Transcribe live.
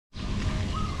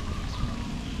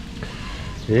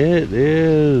It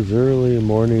is early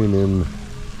morning in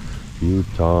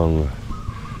Yutong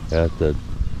at the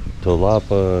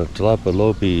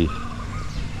Talapalopi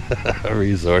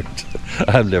resort.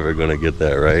 I'm never gonna get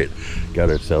that right. Got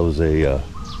ourselves a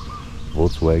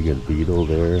Volkswagen Beetle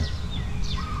there. A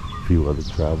few other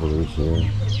travelers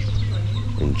there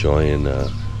enjoying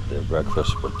their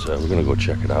breakfast, but we're gonna go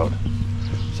check it out.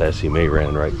 Sassy May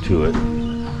ran right to it.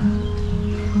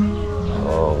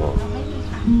 Oh,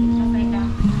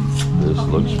 this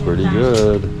looks pretty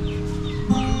good.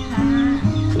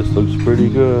 This looks pretty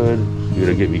good. You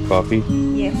gonna get me coffee?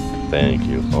 Yes. Thank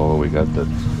you. Oh, we got the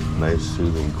nice,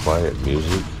 soothing, quiet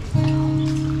music.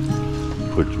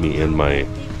 Puts me in my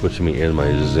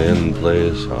Zen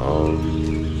place.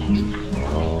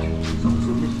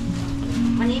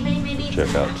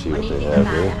 Check out, see what they have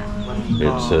here.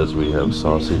 It says we have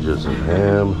sausages and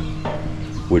ham,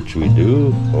 which we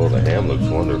do. Oh, the ham looks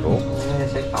wonderful.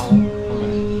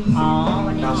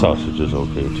 Sausage is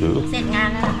okay too.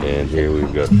 And here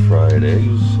we've got fried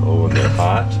eggs. Oh, and they're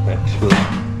hot, actually.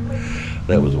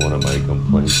 That was one of my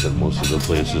complaints at most of the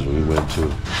places we went to.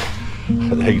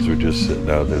 The eggs were just sitting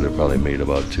out there. They're probably made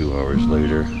about 2 hours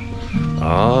later.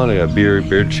 Oh, they got beer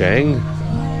chang.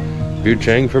 Beer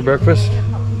chang for breakfast.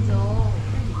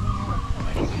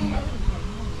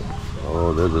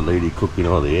 Oh, there's a lady cooking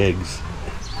all the eggs.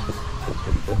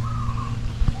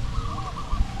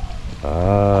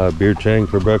 Ah, beer chang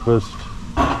for breakfast?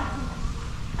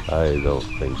 I don't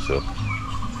think so.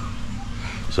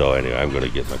 So anyway, I'm gonna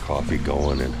get my coffee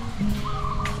going, and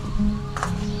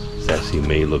Sassy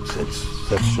May looks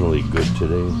exceptionally good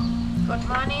today. Good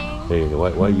morning. Hey, why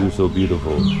are you so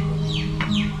beautiful?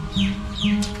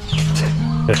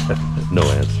 No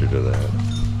answer to that.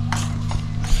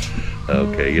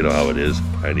 Okay, you know how it is.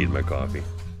 I need my coffee.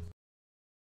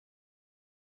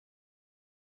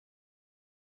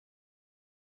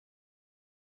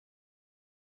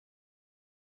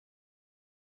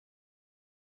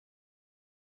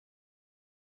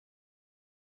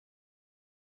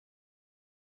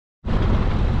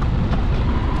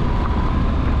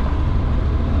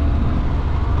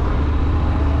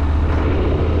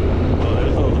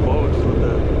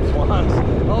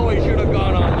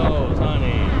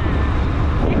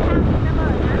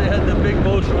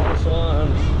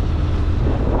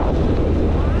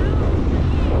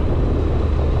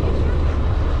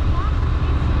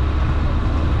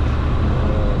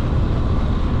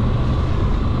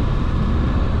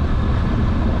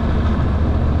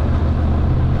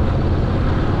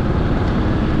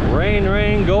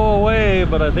 Rain, go away,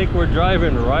 but I think we're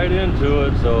driving right into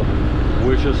it, so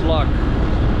wish us luck.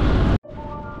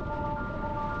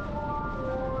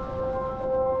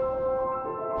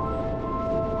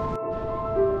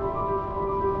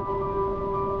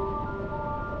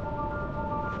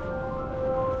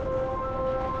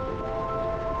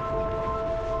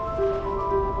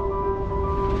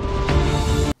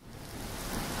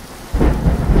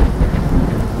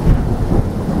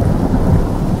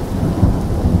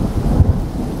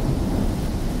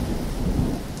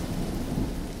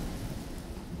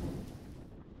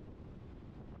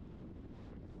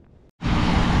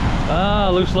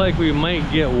 Looks like we might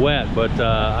get wet, but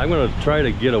I'm gonna try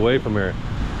to get away from here.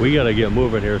 We gotta get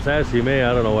moving here. Sassy May,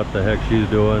 I don't know what the heck she's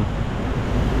doing.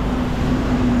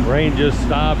 Rain just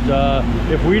stopped.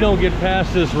 If we don't get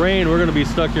past this rain, we're gonna be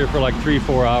stuck here for like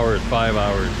 3-4 hours, 5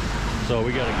 hours. So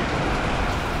we gotta get.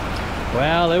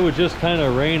 Well, it was just kind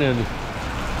of raining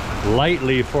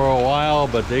lightly for a while,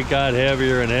 but it got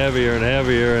heavier and heavier and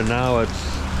heavier, and now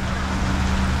it's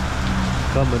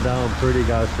coming down pretty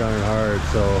gosh darn hard.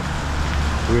 So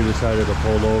we decided to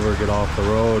pull over, get off the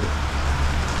road.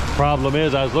 Problem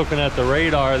is, I was looking at the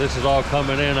radar. This is all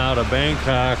coming in out of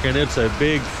Bangkok, and it's a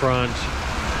big front.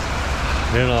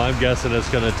 You know, I'm guessing it's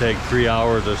going to take 3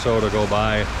 hours or so to go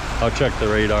by. I'll check the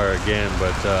radar again,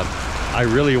 but I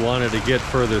really wanted to get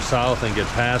further south and get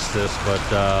past this, but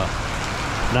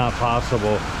not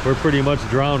possible. We're pretty much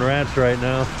drowned rats right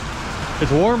now.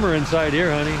 It's warmer inside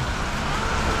here, honey.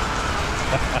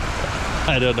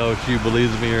 I don't know if she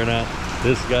believes me or not.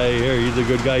 This guy here, he's a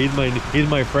good guy. He's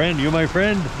my friend. You my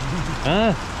friend?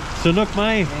 Huh? Sunuk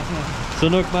mai?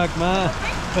 Sunuk mak ma?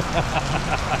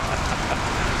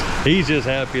 He's just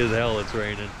happy as hell it's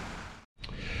raining.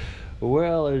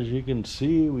 Well, as you can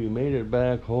see, we made it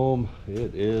back home.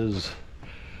 It is,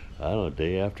 I don't know,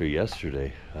 day after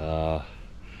yesterday.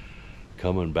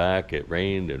 Coming back, it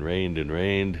rained and rained and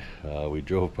rained. We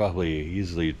drove probably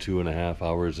easily 2.5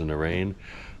 hours in the rain.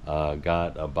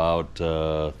 Got about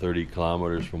 30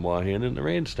 kilometers from Hua Hin, and the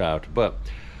rain stopped. But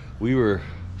we were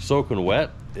soaking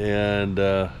wet, and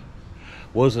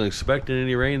Wasn't expecting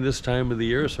any rain this time of the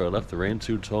year, so I left the rain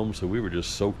suits home, so we were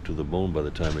just soaked to the bone by the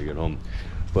time I get home.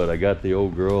 But I got the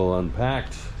old girl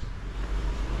unpacked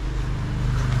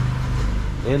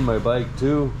and my bike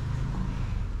too.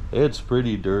 It's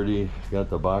pretty dirty. Got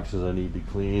the boxes I need to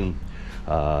clean.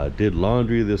 Did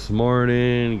laundry this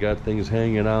morning, got things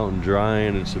hanging out and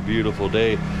drying. It's a beautiful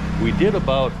day. We did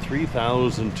about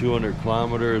 3,200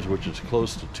 kilometers, which is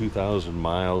close to 2,000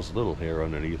 miles. A little hair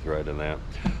underneath right in that.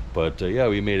 But yeah,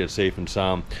 we made it safe and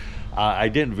sound. I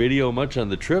didn't video much on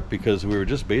the trip because we were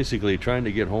just basically trying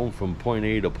to get home from point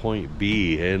A to point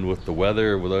B, and with the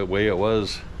weather, with the way it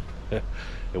was,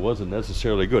 it wasn't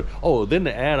necessarily good. Oh, then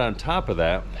to add on top of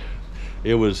that,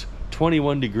 it was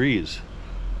 21 degrees.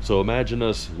 So imagine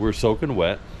us, we're soaking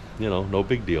wet, you know, no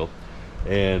big deal.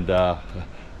 And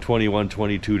 21,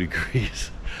 22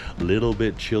 degrees. A little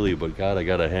bit chilly, but God, I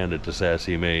gotta hand it to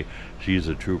Sassy May. She's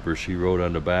a trooper. She rode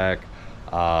on the back.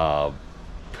 I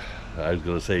was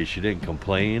gonna say she didn't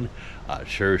complain.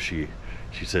 Sure, she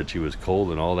said she was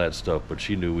cold and all that stuff, but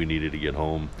she knew we needed to get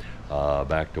home,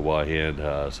 back to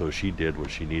Wahan. So she did what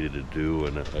she needed to do,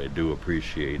 and I do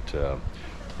appreciate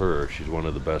her. She's one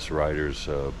of the best riders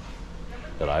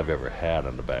that I've ever had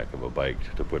on the back of a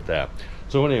bike, to put that.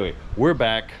 So anyway, we're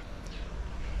back.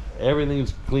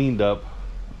 Everything's cleaned up.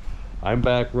 I'm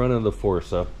back running the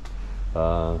Forza.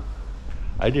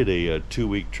 I did a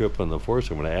 2-week trip on the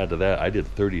Forza. When I add to that, I did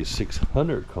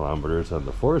 3,600 kilometers on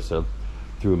the Forza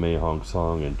through Mae Hong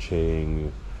Son and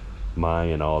Chiang Mai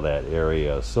and all that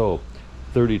area. So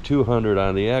 3,200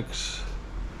 on the X.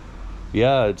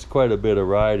 Yeah, it's quite a bit of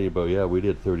riding, but yeah, we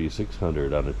did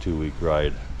 3,600 on a 2-week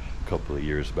ride a couple of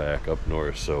years back up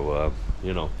north. So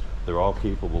you know, they're all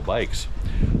capable bikes.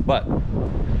 But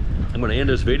I'm going to end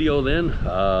this video then.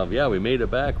 Yeah, we made it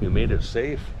back. We made it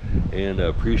safe, and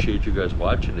appreciate you guys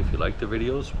watching. If you like the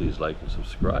videos, please like and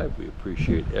subscribe. We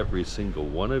appreciate every single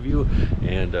one of you,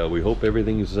 and we hope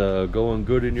everything's going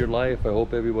good in your life. I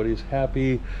hope everybody's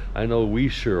happy. I know we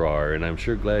sure are, and I'm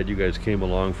sure glad you guys came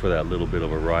along for that little bit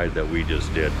of a ride that we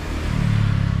just did.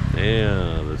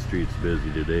 Yeah, the street's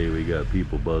busy today. We got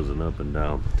people buzzing up and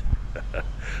down.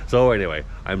 So anyway,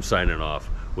 I'm signing off.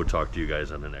 We'll talk to you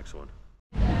guys on the next one.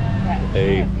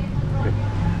 Hey,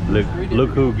 look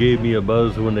who gave me a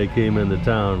buzz when they came into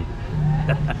town.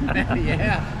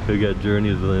 Yeah. We got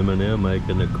Journeyswithm&n, Mike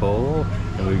and Nicole,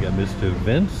 and we got Mr.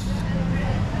 Vince.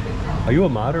 Are you a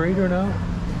moderator now?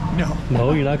 No.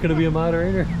 No, you're not going to be a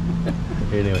moderator?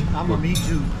 Anyway. I'm a Me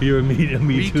Too. You're a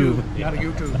Me Too. Not a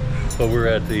YouTube. So we're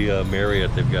at the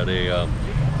Marriott. They've got a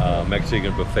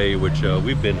Mexican buffet, which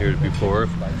we've been here before.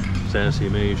 Sassy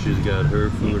May, she's got her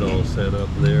food all set up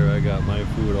there. I got my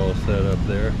food all set up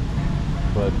there.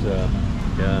 But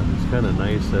yeah, it's kind of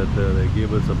nice that they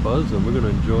gave us a buzz, and we're going to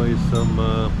enjoy some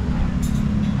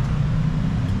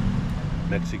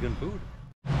Mexican food.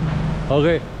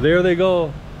 Okay, there they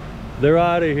go. They're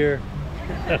out of here.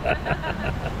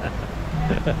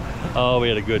 Oh, we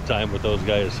had a good time with those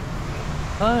guys.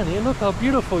 Honey, look how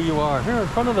beautiful you are here in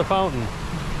front of the fountain.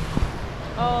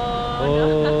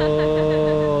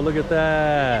 Oh, look at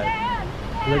that.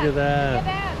 Look at that.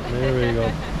 There we go.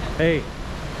 Hey,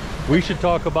 we should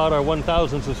talk about our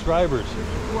 1,000 subscribers.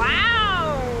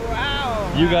 Wow.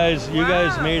 Wow. You guys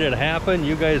made it happen.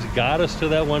 You guys got us to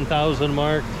that 1,000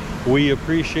 mark. We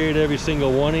appreciate every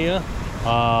single one of you.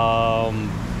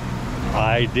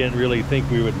 I didn't really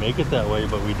think we would make it that way,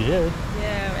 but we did.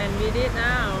 Yeah, and we did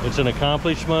now. It's an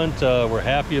accomplishment. We're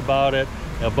happy about it,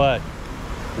 but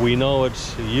we know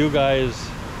it's you guys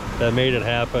that made it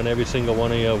happen, every single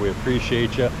one of you. We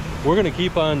appreciate you. We're going to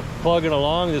keep on plugging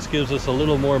along. This gives us a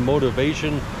little more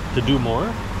motivation to do more.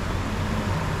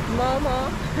 More.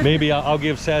 Maybe I'll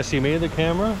give Sassy May the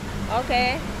camera.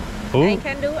 Okay. Who? I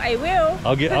can do. I will.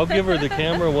 I'll give her the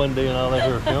camera one day, and I'll let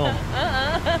her film.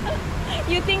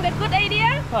 You think that's a good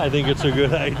idea? I think it's a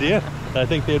good idea. I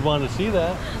think they'd want to see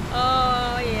that.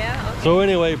 Oh, yeah. Okay. So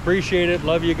anyway, appreciate it.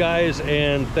 Love you guys,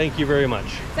 and thank you very much.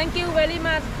 Thank you very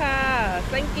much, Ka.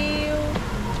 Thank you.